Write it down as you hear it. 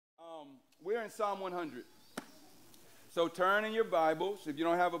in Psalm 100. So turn in your Bibles. If you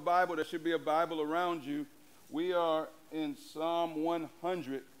don't have a Bible, there should be a Bible around you. We are in Psalm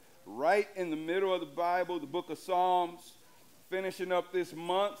 100, right in the middle of the Bible, the book of Psalms, finishing up this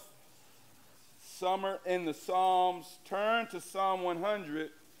month. Summer in the Psalms. Turn to Psalm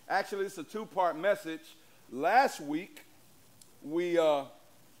 100. Actually, it's a two-part message. Last week, it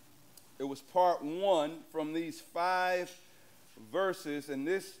was part 1 from these 5 verses,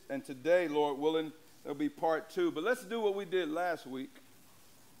 and today, Lord willing, there'll be part 2. But let's do what we did last week.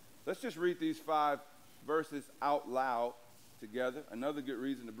 Let's just read these 5 verses out loud together. Another good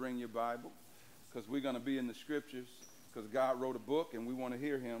reason to bring your Bible, because we're going to be in the scriptures, because God wrote a book and we want to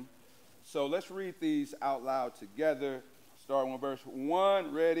hear him. So let's read these out loud together. Starting with verse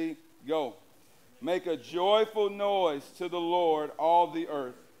 1. Ready, go. Make a joyful noise to the Lord, all the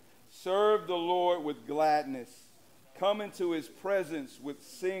earth. Serve the Lord with gladness. Come into his presence with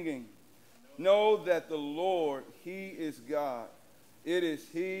singing. Know that the Lord, he is God. It is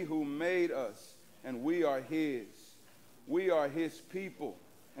he who made us, and we are his. We are his people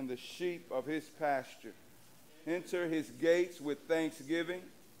and the sheep of his pasture. Enter his gates with thanksgiving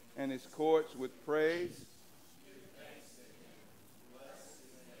and his courts with praise.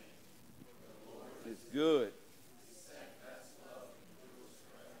 It's good.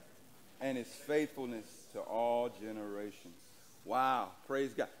 And his faithfulness to all generations. Wow,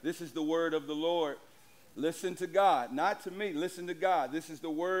 praise God. This is the word of the Lord. Listen to God, not to me. Listen to God. This is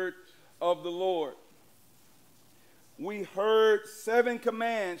the word of the Lord. We heard 7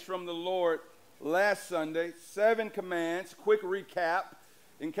 commands from the Lord last Sunday. 7 commands. Quick recap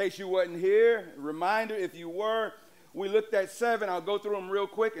in case you wasn't here. Reminder, if you were, we looked at 7. I'll go through them real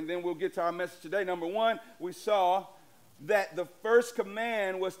quick and then we'll get to our message today. Number 1, we saw that the first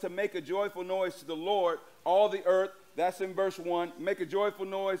command was to make a joyful noise to the Lord, all the earth. That's in verse 1. Make a joyful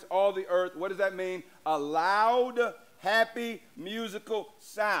noise, all the earth. What does that mean? A loud, happy, musical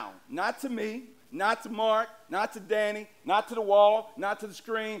sound. Not to me, not to Mark, not to Danny, not to the wall, not to the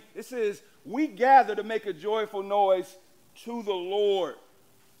screen. It says, we gather to make a joyful noise to the Lord.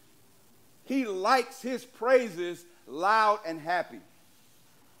 He likes his praises loud and happy.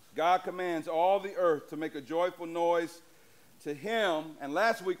 God commands all the earth to make a joyful noise to him. And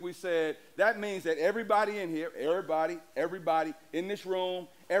last week we said that means that everybody in here, everybody in this room,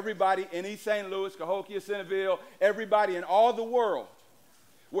 everybody in East St. Louis, Cahokia, Centerville, everybody in all the world,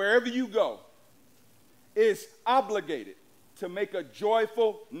 wherever you go, is obligated to make a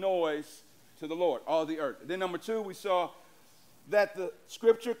joyful noise to the Lord, all the earth. And then number 2, we saw that the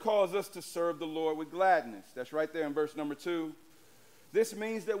scripture calls us to serve the Lord with gladness. That's right there in verse number 2. This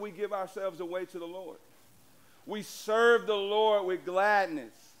means that we give ourselves away to the Lord. We serve the Lord with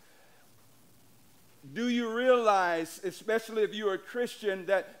gladness. Do you realize, especially if you're a Christian,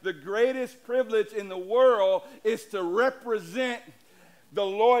 that the greatest privilege in the world is to represent the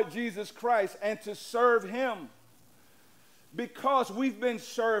Lord Jesus Christ and to serve him? Because we've been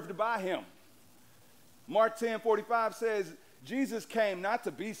served by him. Mark 10:45 says, Jesus came not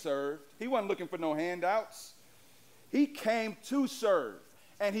to be served. He wasn't looking for no handouts. He came to serve.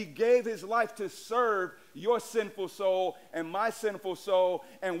 And he gave his life to serve your sinful soul and my sinful soul.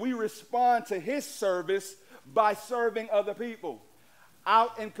 And we respond to his service by serving other people.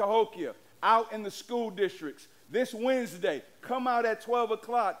 Out in Cahokia, out in the school districts. This Wednesday, come out at 12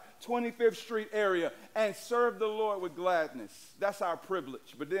 o'clock, 25th Street area, and serve the Lord with gladness. That's our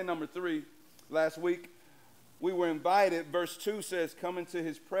privilege. But then number 3, last week, we were invited. Verse 2 says, come into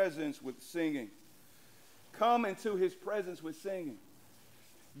his presence with singing. Come into his presence with singing.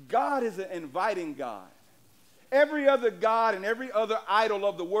 God is an inviting God. Every other God and every other idol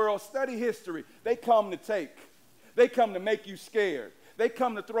of the world, study history, they come to take. They come to make you scared. They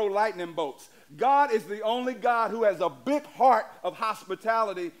come to throw lightning bolts. God is the only God who has a big heart of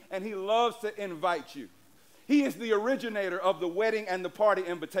hospitality, and he loves to invite you. He is the originator of the wedding and the party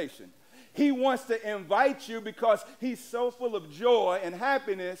invitation. He wants to invite you because he's so full of joy and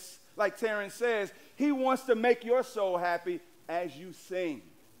happiness, like Terrence says. He wants to make your soul happy as you sing.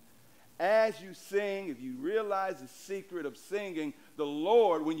 As you sing, if you realize the secret of singing, the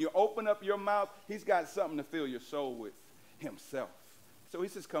Lord, when you open up your mouth, he's got something to fill your soul with, himself. So he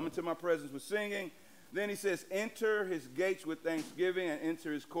says, come into my presence with singing. Then he says, enter his gates with thanksgiving and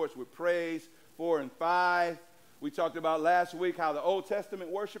enter his courts with praise. 4 and 5. We talked about last week how the Old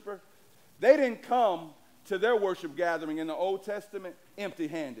Testament worshiper, they didn't come to their worship gathering in the Old Testament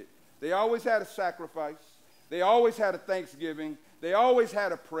empty-handed. They always had a sacrifice. They always had a thanksgiving. They always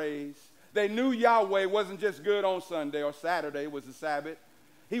had a praise. They knew Yahweh wasn't just good on Sunday or Saturday was the Sabbath.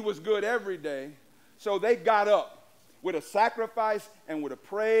 He was good every day. So they got up with a sacrifice and with a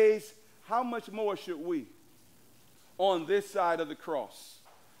praise how much more should we on this side of the cross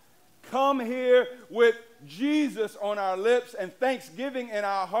come here with Jesus on our lips and thanksgiving in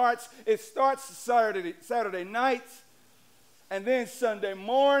our hearts? It starts Saturday night, and then Sunday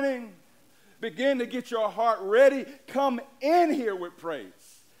morning. Begin to get your heart ready. Come in here with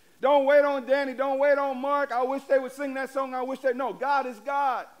praise. Don't wait on Danny. Don't wait on Mark. I wish they would sing that song. I wish they... No, God is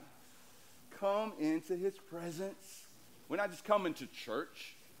God. Come into his presence. We're not just coming to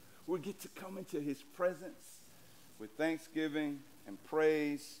church. We get to come into his presence with thanksgiving and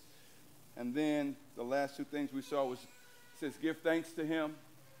praise. And then the last two things we saw was, it says, give thanks to him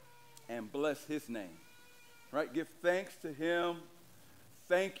and bless his name. Right? Give thanks to him.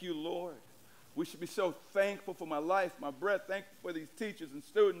 Thank you, Lord. We should be so thankful for my life, my breath. Thankful for these teachers and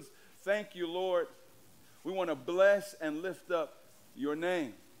students. Thank you, Lord. We want to bless and lift up your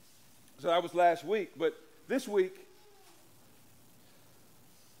name. So that was last week. But this week,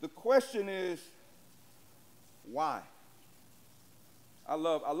 the question is, why? I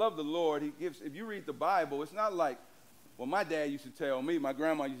love the Lord. He gives, if you read the Bible, it's not like, well, my dad used to tell me, my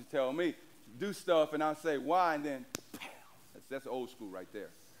grandma used to tell me, do stuff, and I'll say, why? And then, bam, that's old school right there.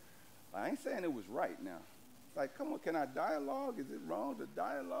 I ain't saying it was right now. It's like, come on, can I dialogue? Is it wrong to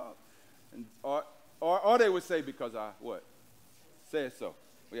dialogue? And, or they would say, because I, what? Said so.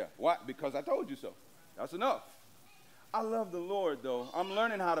 Yeah, why? Because I told you so. That's enough. I love the Lord, though. I'm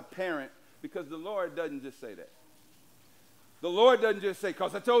learning how to parent because the Lord doesn't just say that. The Lord doesn't just say,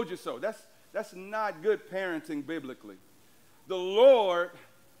 because I told you so. That's not good parenting biblically. The Lord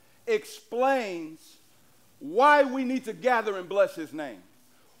explains why we need to gather and bless his name.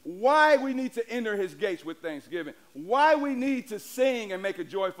 Why we need to enter his gates with thanksgiving. Why we need to sing and make a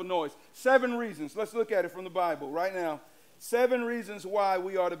joyful noise. 7 reasons. Let's look at it from the Bible right now. 7 reasons why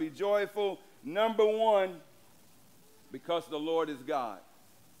we ought to be joyful. Number 1, because the Lord is God.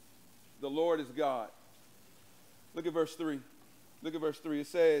 The Lord is God. Look at verse 3. Look at verse 3. It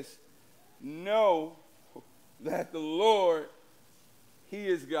says, know that the Lord, he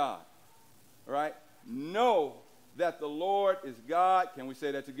is God. All right? Know that the Lord is God. Can we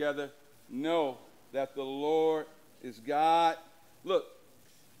say that together? Know that the Lord is God. Look,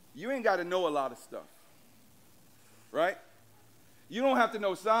 you ain't got to know a lot of stuff, right? You don't have to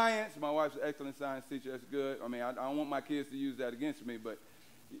know science. My wife's an excellent science teacher. That's good. I mean, I don't want my kids to use that against me, but,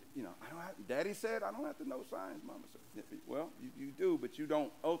 you know, Daddy said I don't have to know science. Mama said, well, you do, but you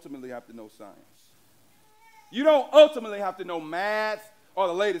don't ultimately have to know science. You don't ultimately have to know math or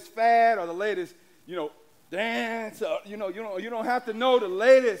the latest fad or the latest, dance. You don't have to know the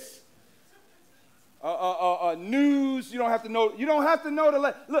latest news. You don't have to know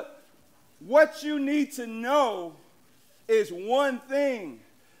the look. What you need to know is one thing,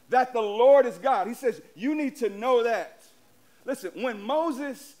 that the Lord is God. He says you need to know that. Listen, when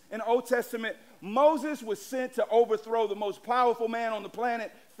Moses in the Old Testament, Moses was sent to overthrow the most powerful man on the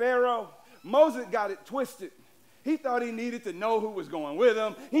planet, Pharaoh. Moses got it twisted. He thought he needed to know who was going with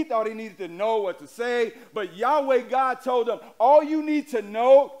him. He thought he needed to know what to say. But Yahweh God told him, all you need to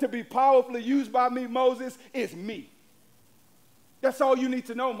know to be powerfully used by me, Moses, is me. That's all you need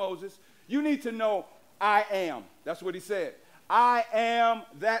to know, Moses. You need to know I am. That's what he said. I am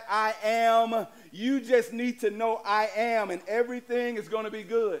that I am. You just need to know I am, and everything is going to be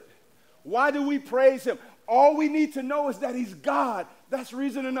good. Why do we praise him? All we need to know is that he's God. That's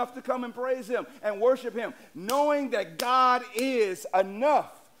reason enough to come and praise him and worship him. Knowing that God is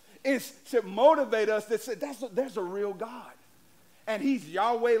enough should motivate us to say, there's a real God. And he's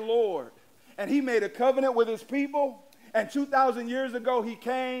Yahweh Lord. And he made a covenant with his people. And 2,000 years ago, he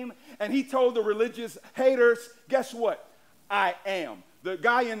came and he told the religious haters, guess what? I am. The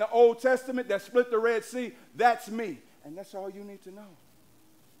guy in the Old Testament that split the Red Sea, that's me. And that's all you need to know.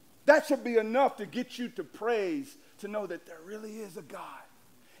 That should be enough to get you to praise, to know that there really is a God.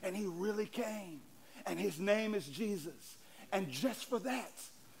 And he really came. And his name is Jesus. And just for that,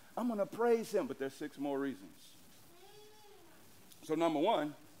 I'm going to praise him. But there's 6 more reasons. So number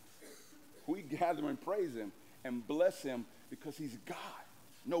 1, we gather and praise him and bless him because he's God.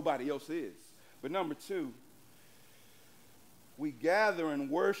 Nobody else is. But number 2, we gather and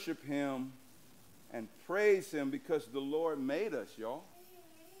worship him and praise him because the Lord made us, y'all.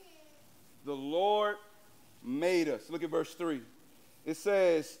 The Lord made us. Look at verse 3. It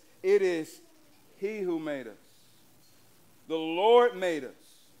says, it is he who made us. The Lord made us.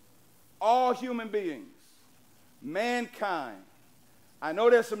 All human beings. Mankind. I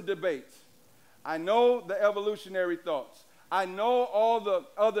know there's some debates. I know the evolutionary thoughts. I know all the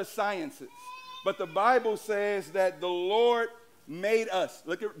other sciences. But the Bible says that the Lord made us.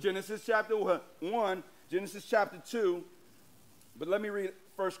 Look at Genesis chapter 1, Genesis chapter 2. But let me read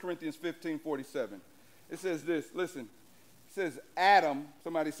 1 Corinthians 15:47. It says this, listen. It says Adam,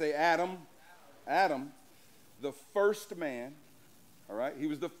 somebody say Adam. Adam, the first man, all right? He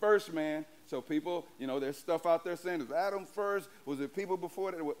was the first man. So people, you know, there's stuff out there saying, was Adam first? Was it people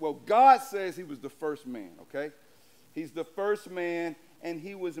before that? Well, God says he was the first man, okay? He's the first man, and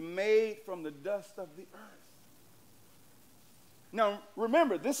he was made from the dust of the earth. Now,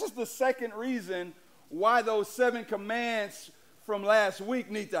 remember, this is the second reason why those 7 commands from last week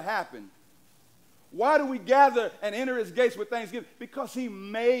need to happen. Why do we gather and enter his gates with thanksgiving? Because he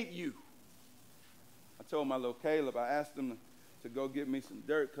made you. I told my little Caleb, I asked him to go get me some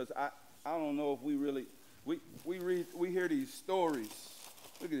dirt because I don't know if we really, we hear these stories.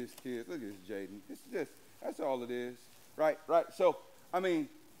 Look at this kid. Look at this Jaden. It's just, that's all it is. Right. So, I mean,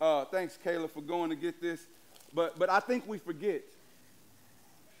 thanks, Caleb, for going to get this. But I think we forget.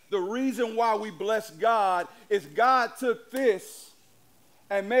 The reason why we bless God is God took this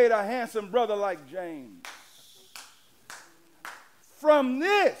and made a handsome brother like James. From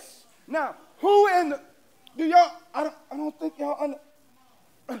this. Now, who in the, do y'all, I don't think y'all,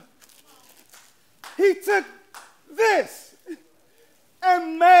 he took this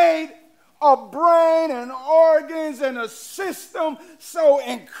and made a brain and organs and a system so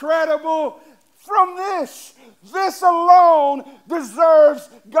incredible. From this alone deserves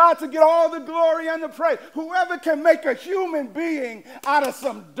God to get all the glory and the praise. Whoever can make a human being out of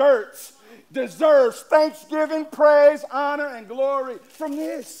some dirt deserves thanksgiving, praise, honor, and glory from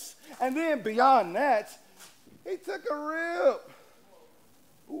this. And then beyond that, he took a rib.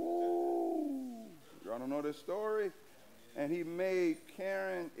 Ooh, y'all don't know this story? And he made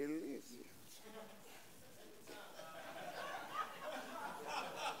Karen Elizabeth.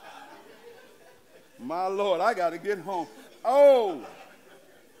 My Lord, I got to get home. Oh,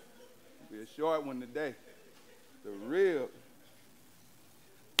 it'll be a short one today. The rib.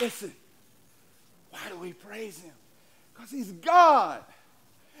 Listen, why do we praise him? Because he's God.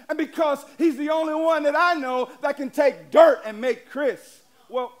 And because he's the only one that I know that can take dirt and make Chris.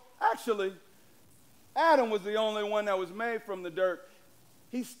 Well, actually, Adam was the only one that was made from the dirt.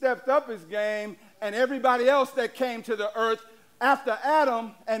 He stepped up his game, and everybody else that came to the earth after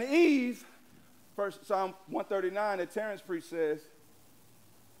Adam and Eve, First Psalm 139 that Terrence preached says,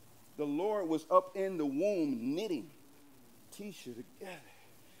 the Lord was up in the womb knitting Tisha together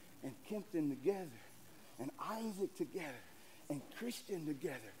and Kempton together and Isaac together and Christian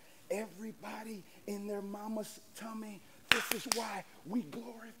together. Everybody in their mama's tummy. This is why we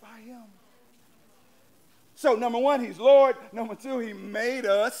glorify him. So number one, he's Lord. Number two, he made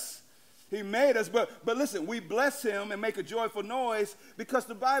us. He made us. But listen, we bless him and make a joyful noise because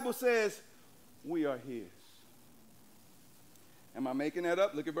the Bible says, we are his. Am I making that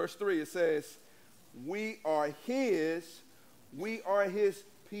up? Look at verse 3. It says, we are his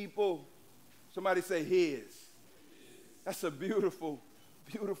people. Somebody say his. That's a beautiful,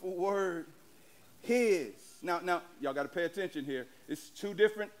 beautiful word. His. Now, y'all got to pay attention here. It's two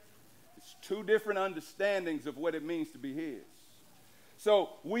different understandings of what it means to be his. So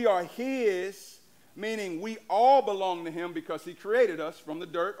we are his, meaning we all belong to him because he created us from the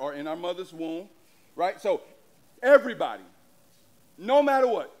dirt or in our mother's womb, right? So everybody, no matter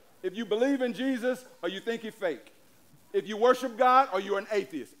what, if you believe in Jesus or you think he's fake, if you worship God or you're an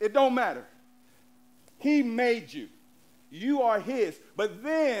atheist, it don't matter. He made you. You are his. But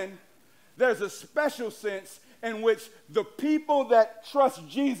then there's a special sense in which the people that trust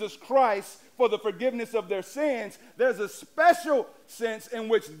Jesus Christ for the forgiveness of their sins, there's a special sense in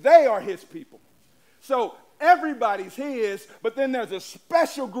which they are his people. So everybody's his, but then there's a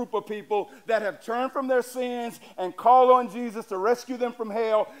special group of people that have turned from their sins and call on Jesus to rescue them from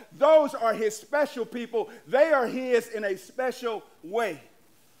hell. Those are his special people. They are his in a special way.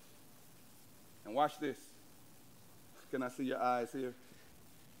 And watch this. Can I see your eyes here?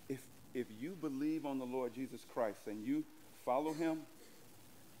 If you believe on the Lord Jesus Christ and you follow him,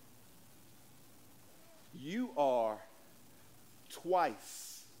 you are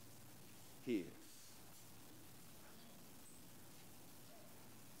twice his.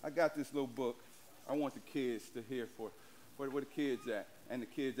 I got this little book. I want the kids to hear for where the kids at and the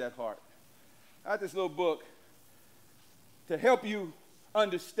kids at heart. I got this little book to help you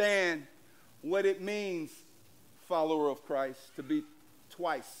understand what it means, follower of Christ, to be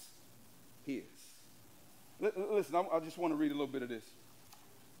twice his. Listen, I just want to read a little bit of this.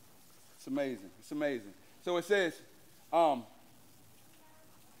 It's amazing. It's amazing. So it says, for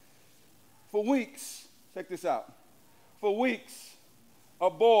weeks, check this out. For weeks,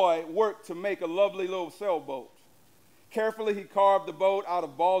 a boy worked to make a lovely little sailboat. Carefully, he carved the boat out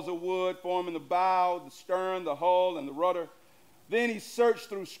of balls of wood, forming the bow, the stern, the hull, and the rudder. Then he searched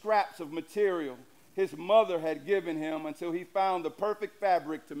through scraps of material his mother had given him until he found the perfect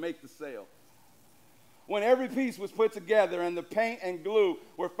fabric to make the sail. When every piece was put together and the paint and glue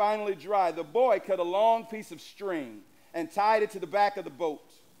were finally dry, the boy cut a long piece of string and tied it to the back of the boat.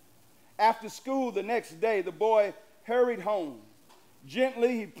 After school the next day, the boy hurried home.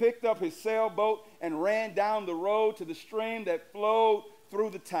 Gently, he picked up his sailboat and ran down the road to the stream that flowed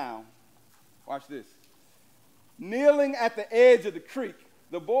through the town. Watch this. Kneeling at the edge of the creek,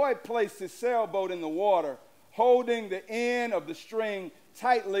 the boy placed his sailboat in the water, holding the end of the string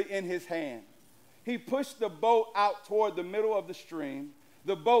tightly in his hand. He pushed the boat out toward the middle of the stream.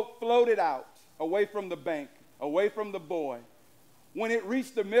 The boat floated out, away from the bank, away from the boy. When it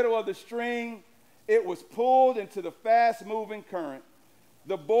reached the middle of the stream, it was pulled into the fast-moving current.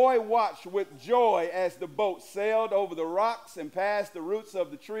 The boy watched with joy as the boat sailed over the rocks and past the roots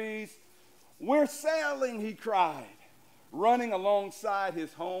of the trees. "We're sailing," he cried, running alongside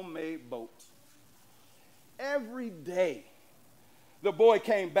his homemade boat. Every day, the boy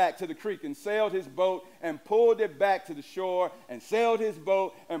came back to the creek and sailed his boat and pulled it back to the shore and sailed his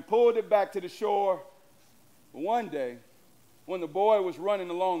boat and pulled it back to the shore. But one day, when the boy was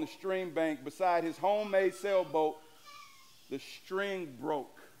running along the stream bank beside his homemade sailboat, the string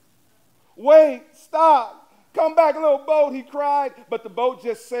broke. "Wait, stop, come back, little boat," he cried, but the boat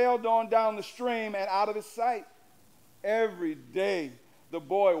just sailed on down the stream and out of his sight. Every day, the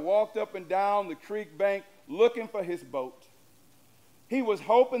boy walked up and down the creek bank looking for his boat. He was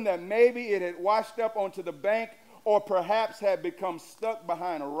hoping that maybe it had washed up onto the bank or perhaps had become stuck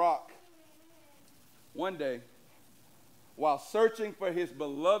behind a rock. One day, while searching for his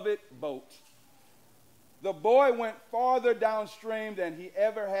beloved boat, the boy went farther downstream than he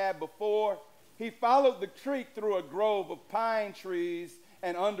ever had before. He followed the creek through a grove of pine trees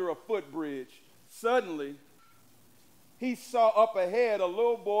and under a footbridge. Suddenly, he saw up ahead a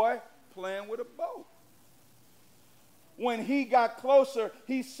little boy playing with a boat. When he got closer,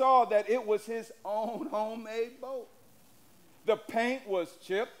 he saw that it was his own homemade boat. The paint was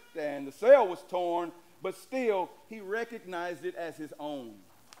chipped and the sail was torn, but still he recognized it as his own.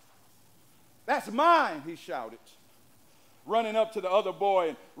 "That's mine," he shouted, running up to the other boy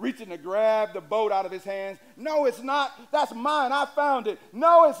and reaching to grab the boat out of his hands. "No, it's not. That's mine. I found it."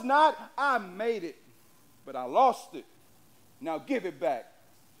 "No, it's not. I made it, but I lost it. Now give it back.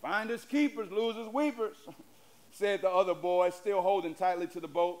 Finders keepers, losers weepers," said the other boy, still holding tightly to the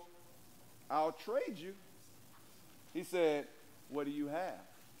boat. "I'll trade you." He said, "What do you have?"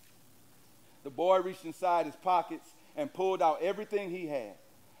 The boy reached inside his pockets and pulled out everything he had.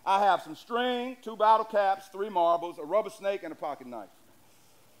 "I have some string, 2 bottle caps, 3 marbles, a rubber snake, and a pocket knife."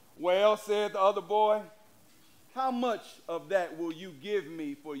 "Well," said the other boy, "how much of that will you give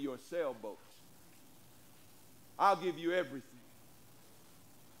me for your sailboat?" "I'll give you everything."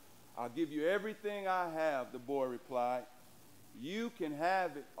 "I'll give you everything I have," the boy replied. "You can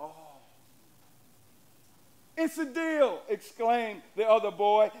have it all." "It's a deal," exclaimed the other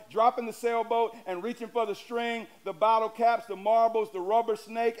boy, dropping the sailboat and reaching for the string, the bottle caps, the marbles, the rubber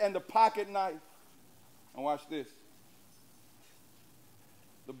snake, and the pocket knife. And watch this.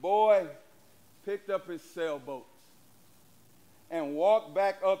 The boy picked up his sailboat and walked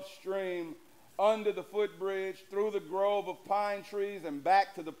back upstream under the footbridge, through the grove of pine trees, and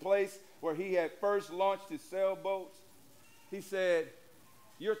back to the place where he had first launched his sailboat. He said,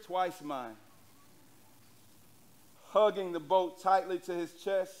 "You're twice mine." Hugging the boat tightly to his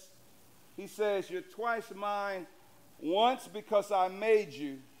chest, he says, "You're twice mine, once because I made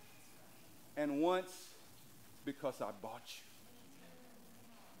you, and once because I bought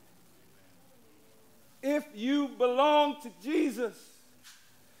you." If you belong to Jesus,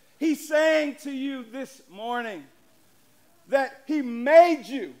 he's saying to you this morning that he made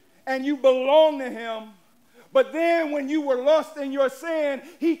you and you belong to him. But then when you were lost in your sin,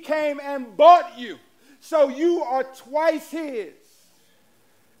 he came and bought you. So you are twice his.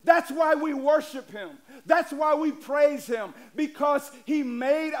 That's why we worship him. That's why we praise him, because he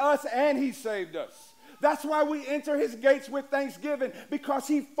made us and he saved us. That's why we enter his gates with thanksgiving, because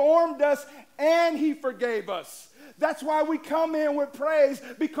he formed us and he forgave us. That's why we come in with praise,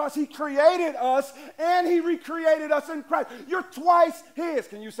 because he created us and he recreated us in Christ. You're twice his.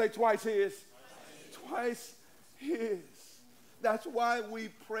 Can you say twice his? Twice his. That's why we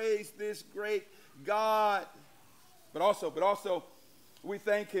praise this great God. But also, we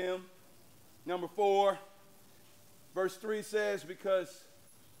thank him. Number 4, verse 3 says, because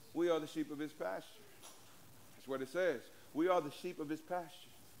we are the sheep of his pasture. That's what it says. We are the sheep of his pasture.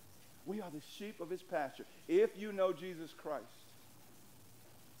 We are the sheep of his pasture. If you know Jesus Christ,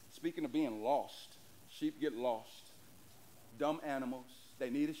 speaking of being lost, sheep get lost. dumb animals.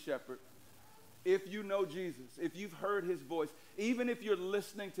 They need a shepherd. If you know Jesus, if you've heard his voice, even if you're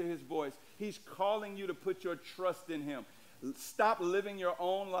listening to his voice, he's calling you to put your trust in him. Stop living your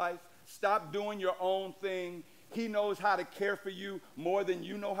own life. Stop doing your own thing. He knows how to care for you more than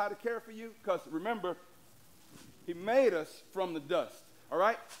you know how to care for you. Because remember, he made us from the dust. All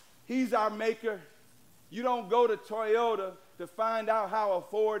right? He's our maker. You don't go to Toyota to find out how a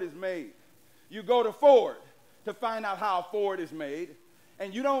Ford is made. You go to Ford to find out how a Ford is made.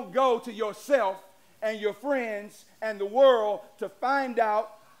 And you don't go to yourself and your friends and the world to find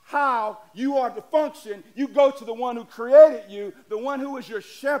out how you are to function. You go to the one who created you, the one who is your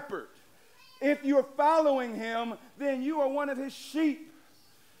shepherd. If you're following him, then you are one of his sheep.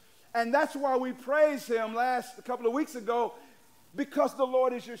 And that's why we praise him a couple of weeks ago, because the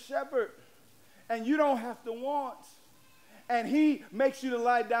Lord is your shepherd. And you don't have to want. And he makes you to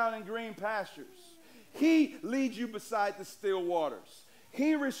lie down in green pastures. He leads you beside the still waters.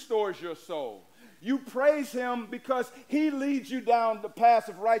 He restores your soul. You praise him because he leads you down the path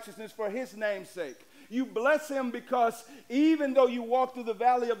of righteousness for his name's sake. You bless him because even though you walk through the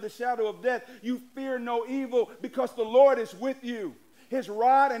valley of the shadow of death, you fear no evil because the Lord is with you. His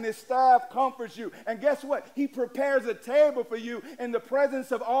rod and his staff comforts you. And guess what? He prepares a table for you in the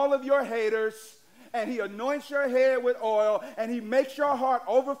presence of all of your haters. And he anoints your head with oil, and he makes your heart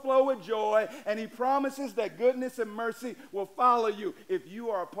overflow with joy, and he promises that goodness and mercy will follow you if you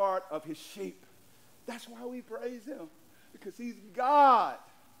are a part of his sheep. That's why we praise him, because he's God,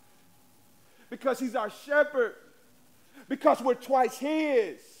 because he's our shepherd, because we're twice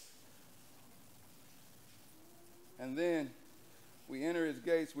his. And then we enter his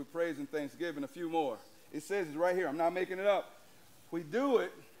gates with praise and thanksgiving, a few more. It says it right here. I'm not making it up. We do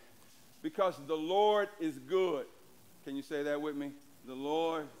it because the Lord is good. Can you say that with me? The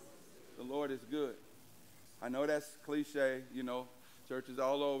Lord is good. I know that's cliche, you know. Churches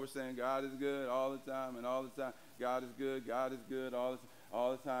all over saying God is good all the time and all the time. God is good, God is good,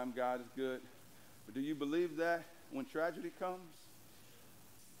 all the time, God is good. But do you believe that when tragedy comes?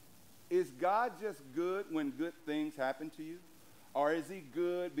 Is God just good when good things happen to you? Or is he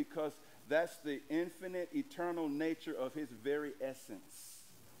good because that's the infinite, eternal nature of his very essence?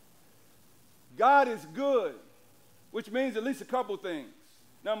 God is good, which means at least a couple things.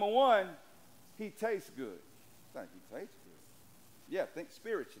 Number one, he tastes good. It's like he tastes good. Yeah, think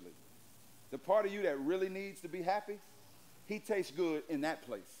spiritually. The part of you that really needs to be happy, he tastes good in that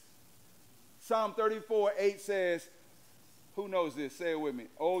place. Psalm 34:8 says, who knows this? Say it with me.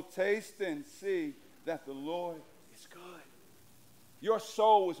 Oh, taste and see that the Lord is good. Your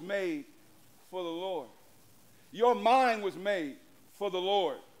soul was made for the Lord. Your mind was made for the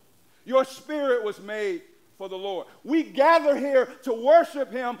Lord. Your spirit was made for the Lord. We gather here to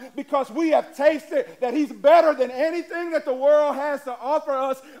worship him because we have tasted that he's better than anything that the world has to offer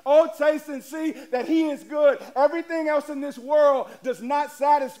us. Oh, taste and see that he is good. Everything else in this world does not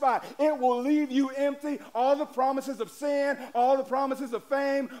satisfy. It will leave you empty. All the promises of sin, all the promises of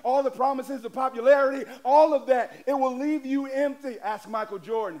fame, all the promises of popularity, all of that, it will leave you empty. Ask Michael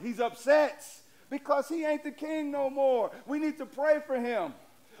Jordan. He's upset because he ain't the king no more. We need to pray for him.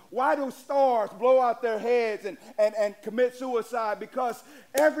 Why do stars blow out their heads and commit suicide? Because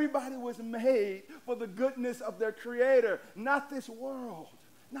everybody was made for the goodness of their creator, not this world,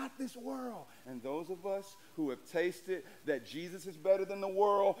 not this world. And those of us who have tasted that Jesus is better than the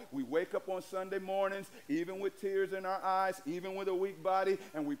world, we wake up on Sunday mornings, even with tears in our eyes, even with a weak body,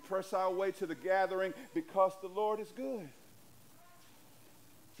 and we press our way to the gathering because the Lord is good.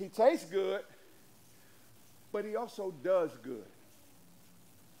 He tastes good, but he also does good.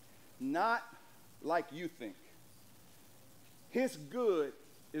 Not like you think. His good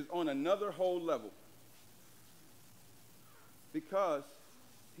is on another whole level because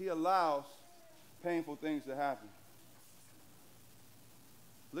he allows painful things to happen.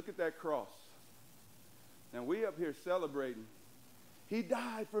 Look at that cross. Now we up here celebrating. He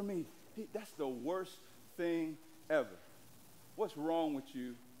died for me. That's the worst thing ever. What's wrong with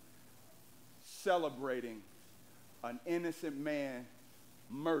you celebrating an innocent man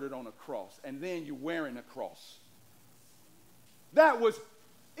murdered on a cross, and then you're wearing a cross? That was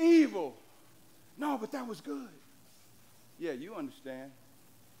evil. No, but that was good. Yeah, you understand.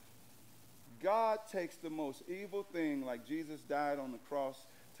 God takes the most evil thing, like Jesus died on the cross,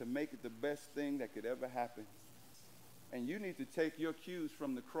 to make it the best thing that could ever happen. And you need to take your cues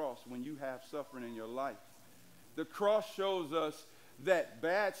from the cross when you have suffering in your life. The cross shows us that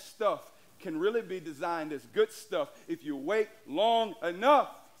bad stuff can really be designed as good stuff if you wait long enough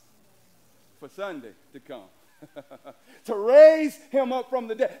for Sunday to come. To raise him up from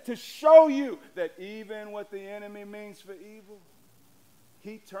the dead, to show you that even what the enemy means for evil,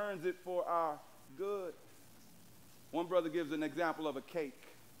 he turns it for our good. One brother gives an example of a cake.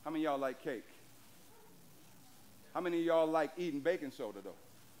 How many of y'all like cake? How many of y'all like eating baking soda, though?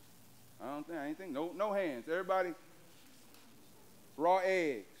 I ain't think, no hands. Everybody, raw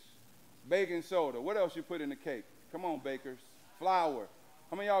eggs, baking soda. What else you put in the cake? Come on, bakers. Flour.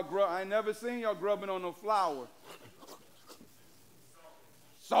 How many of y'all I ain't never seen y'all grubbing on no flour.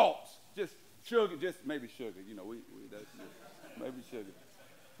 Salt. Just sugar, just maybe sugar. You know, that's maybe sugar.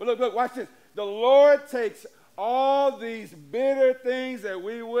 But look, watch this. The Lord takes all these bitter things that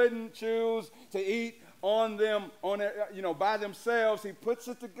we wouldn't choose to eat by themselves. He puts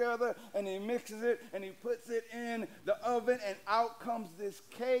it together and he mixes it and he puts it in the oven and out comes this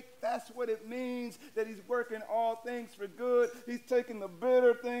cake. That's what it means that he's working all things for good. He's taking the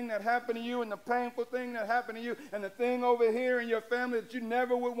bitter thing that happened to you and the painful thing that happened to you and the thing over here in your family that you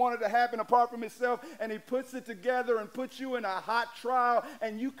never would want it to happen apart from himself, and he puts it together and puts you in a hot trial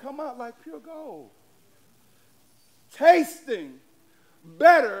and you come out like pure gold. Tasting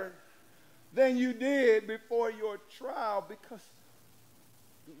better than you did before your trial, because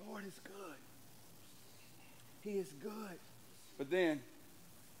the Lord is good. He is good. But then,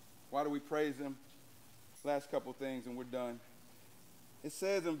 why do we praise him? Last couple things and we're done. It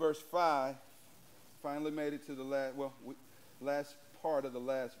says in verse 5, finally made it to the last part of the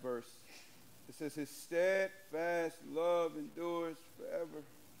last verse. It says, his steadfast love endures forever.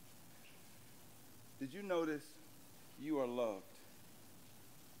 Did you notice you are loved?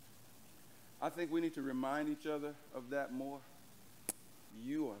 I think we need to remind each other of that more.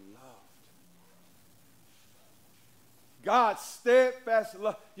 You are loved. God's steadfast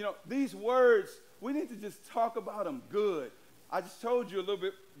love. You know, these words, we need to just talk about them good. I just told you a little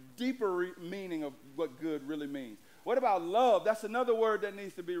bit deeper meaning of what good really means. What about love? That's another word that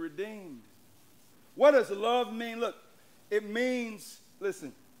needs to be redeemed. What does love mean? Look, it means,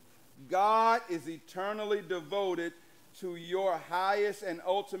 listen, God is eternally devoted to your highest and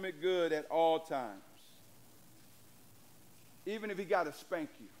ultimate good at all times. Even if he got to spank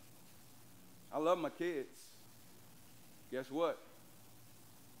you. I love my kids. Guess what?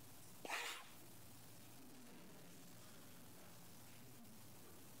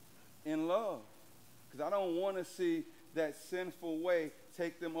 In love. Because I don't want to see that sinful way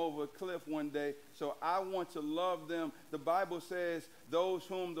take them over a cliff one day. So I want to love them. The Bible says those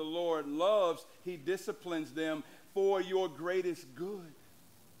whom the Lord loves, he disciplines them for your greatest good.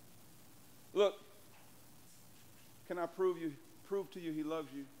 Look, can I prove to you he loves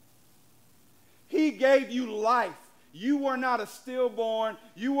you? He gave you life. You were not a stillborn.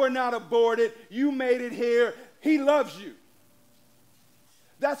 You were not aborted. You made it here. He loves you.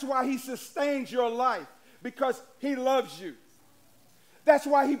 That's why he sustains your life, because he loves you. That's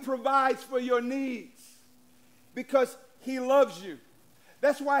why he provides for your needs, because he loves you.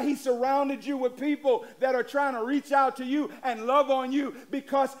 That's why he surrounded you with people that are trying to reach out to you and love on you,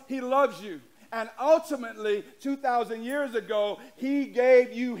 because he loves you. And ultimately, 2,000 years ago, he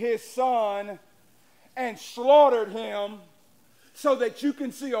gave you his son and slaughtered him so that you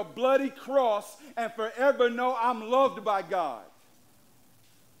can see a bloody cross and forever know I'm loved by God.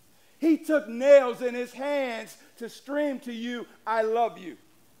 He took nails in his hands to scream to you, I love you.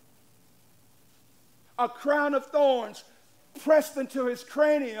 A crown of thorns pressed into his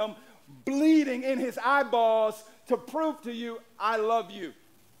cranium, bleeding in his eyeballs to prove to you, I love you.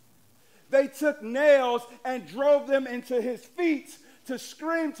 They took nails and drove them into his feet to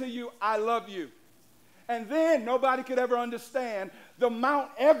scream to you, I love you. And then nobody could ever understand the Mount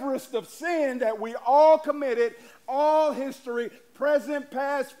Everest of sin that we all committed, all history, present,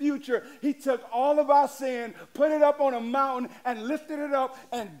 past, future. He took all of our sin, put it up on a mountain, and lifted it up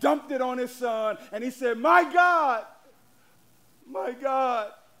and dumped it on his son. And he said, my God,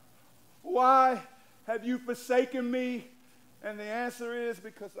 why have you forsaken me? And the answer is,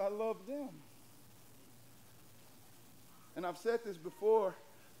 because I love them. And I've said this before.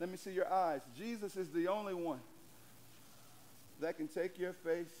 Let me see your eyes. Jesus is the only one that can take your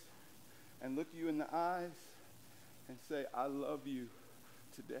face and look you in the eyes and say, I love you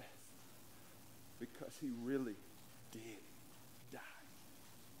to death, because he really did die.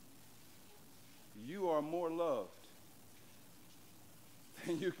 You are more loved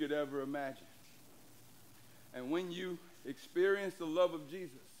than you could ever imagine. And when you experience the love of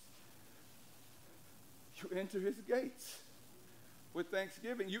Jesus, you enter his gates with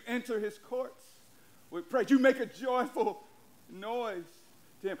thanksgiving. You enter his courts with praise. You make a joyful noise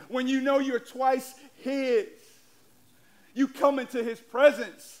to him. When you know you're twice his, you come into his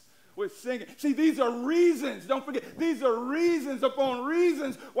presence with singing. See, these are reasons. Don't forget, these are reasons upon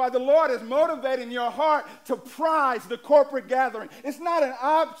reasons why the Lord is motivating your heart to prize the corporate gathering. It's not an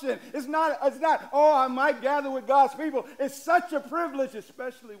option. It's not, oh, I might gather with God's people. It's such a privilege,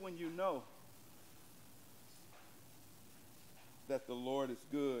 especially when you know that the Lord is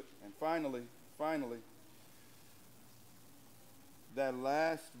good. And finally, that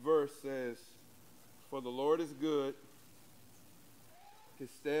last verse says, for the Lord is good, his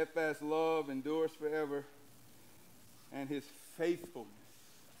steadfast love endures forever, and his faithfulness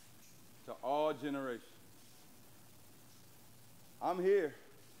to all generations. I'm here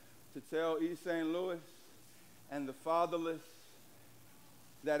to tell East St. Louis and the fatherless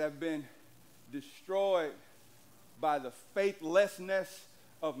that have been destroyed by the faithlessness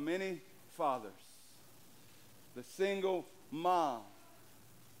of many fathers. The single mom,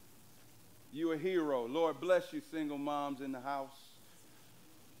 you a hero. Lord bless you, single moms in the house.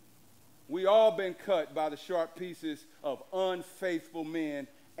 We all been cut by the sharp pieces of unfaithful men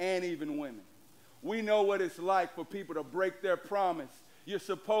and even women. We know what it's like for people to break their promise. You're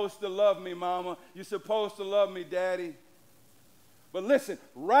supposed to love me, mama. You're supposed to love me, daddy. But listen,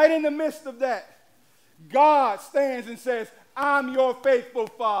 right in the midst of that, God stands and says, I'm your faithful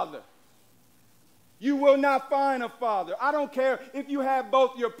father. You will not find a father. I don't care if you have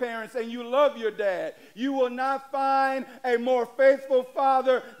both your parents and you love your dad. You will not find a more faithful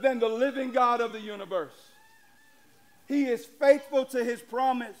father than the living God of the universe. He is faithful to his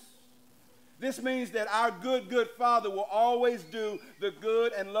promise. This means that our good father will always do the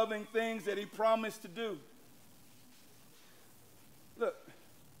good and loving things that he promised to do. Look,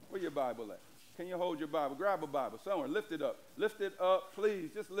 where your Bible at? Can you hold your Bible? Grab a Bible somewhere. Lift it up. Lift it up, please.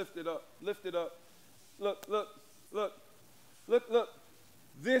 Just lift it up. Lift it up. Look, look, look, look, look.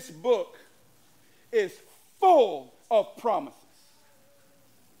 This book is full of promises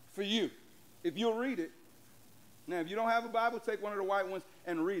for you if you'll read it. Now, if you don't have a Bible, take one of the white ones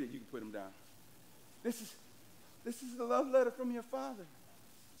and read it. You can put them down. This is the love letter from your Father.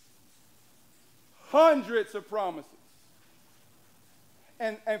 Hundreds of promises.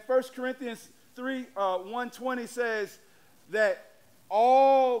 And 1 Corinthians 1:20 says that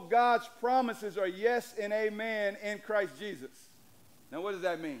all God's promises are yes and amen in Christ Jesus. Now, what does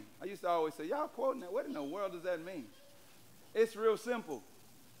that mean? I used to always say, y'all quoting that. What in the world does that mean? It's real simple.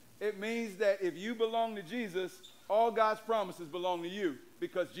 It means that if you belong to Jesus, all God's promises belong to you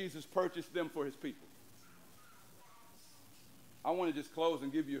because Jesus purchased them for his people. I want to just close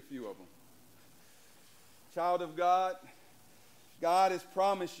and give you a few of them. Child of God, God has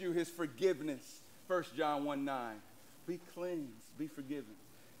promised you his forgiveness. 1 John 1:9. Be cleansed, be forgiven.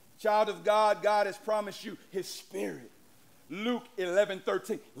 Child of God, God has promised you his spirit. Luke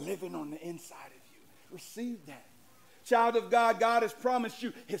 11:13, living on the inside of you. Receive that. Child of God, God has promised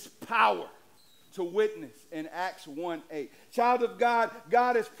you his power to witness in Acts 1:8. Child of God,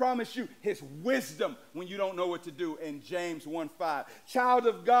 God has promised you his wisdom when you don't know what to do in James 1:5. Child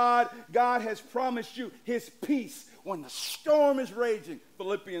of God, God has promised you his peace when the storm is raging,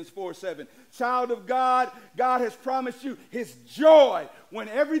 Philippians 4:7. Child of God, God has promised you his joy when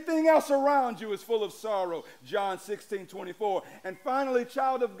everything else around you is full of sorrow, John 16:24. And finally,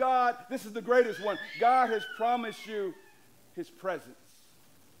 child of God, this is the greatest one, God has promised you his presence.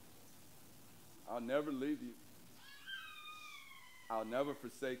 I'll never leave you. I'll never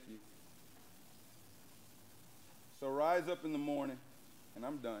forsake you. So rise up in the morning, and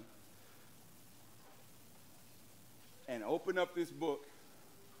I'm done, and open up this book.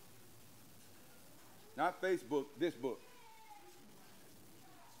 Not Facebook, this book.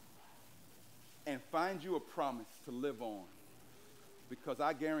 And find you a promise to live on. Because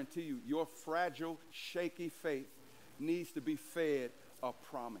I guarantee you, your fragile, shaky faith needs to be fed a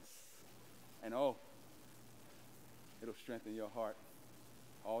promise. And oh, it'll strengthen your heart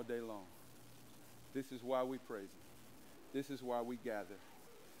all day long. This is why we praise him. This is why we gather.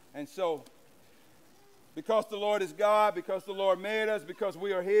 And so, because the Lord is God, because the Lord made us, because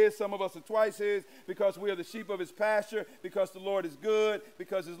we are his, some of us are twice his, because we are the sheep of his pasture, because the Lord is good,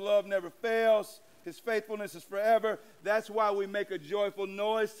 because his love never fails, his faithfulness is forever. That's why we make a joyful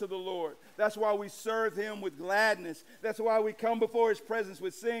noise to the Lord. That's why we serve him with gladness. That's why we come before his presence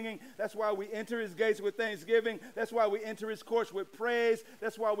with singing. That's why we enter his gates with thanksgiving. That's why we enter his courts with praise.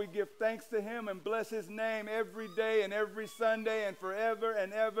 That's why we give thanks to him and bless his name every day and every Sunday and forever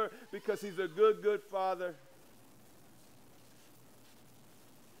and ever, because he's a good, good Father.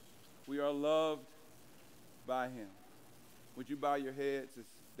 We are loved by him. Would you bow your heads as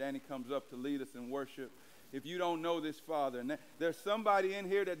Danny comes up to lead us in worship? If you don't know this Father, and there's somebody in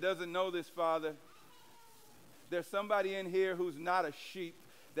here that doesn't know this Father. There's somebody in here who's not a sheep.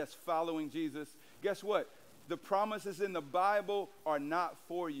 that's following Jesus, guess what? The promises in the Bible are not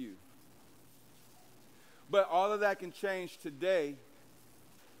for you. But all of that can change today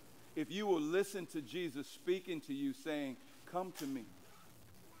if you will listen to Jesus speaking to you saying, come to me.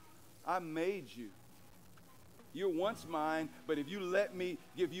 I made you. You're once mine, but if you let me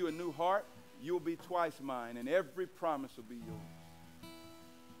give you a new heart, you'll be twice mine, and every promise will be yours.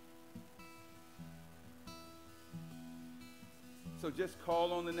 So just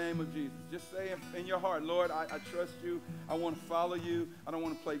call on the name of Jesus. Just say in your heart, Lord, I trust you. I want to follow you. I don't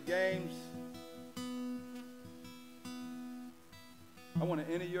want to play games. I want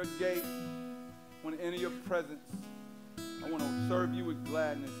to enter your gate. I want to enter your presence. I want to serve you with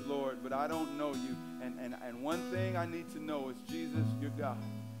gladness, Lord, but I don't know you. And one thing I need to know is, Jesus, you're God.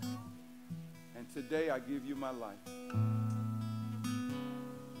 And today I give you my life.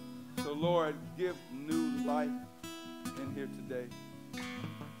 So, Lord, give new life in here today.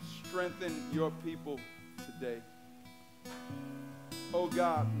 Strengthen your people today. Oh,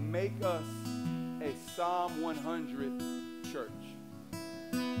 God, make us a Psalm 100 church.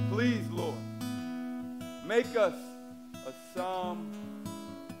 Please, Lord, make us a Psalm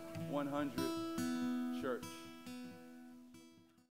 100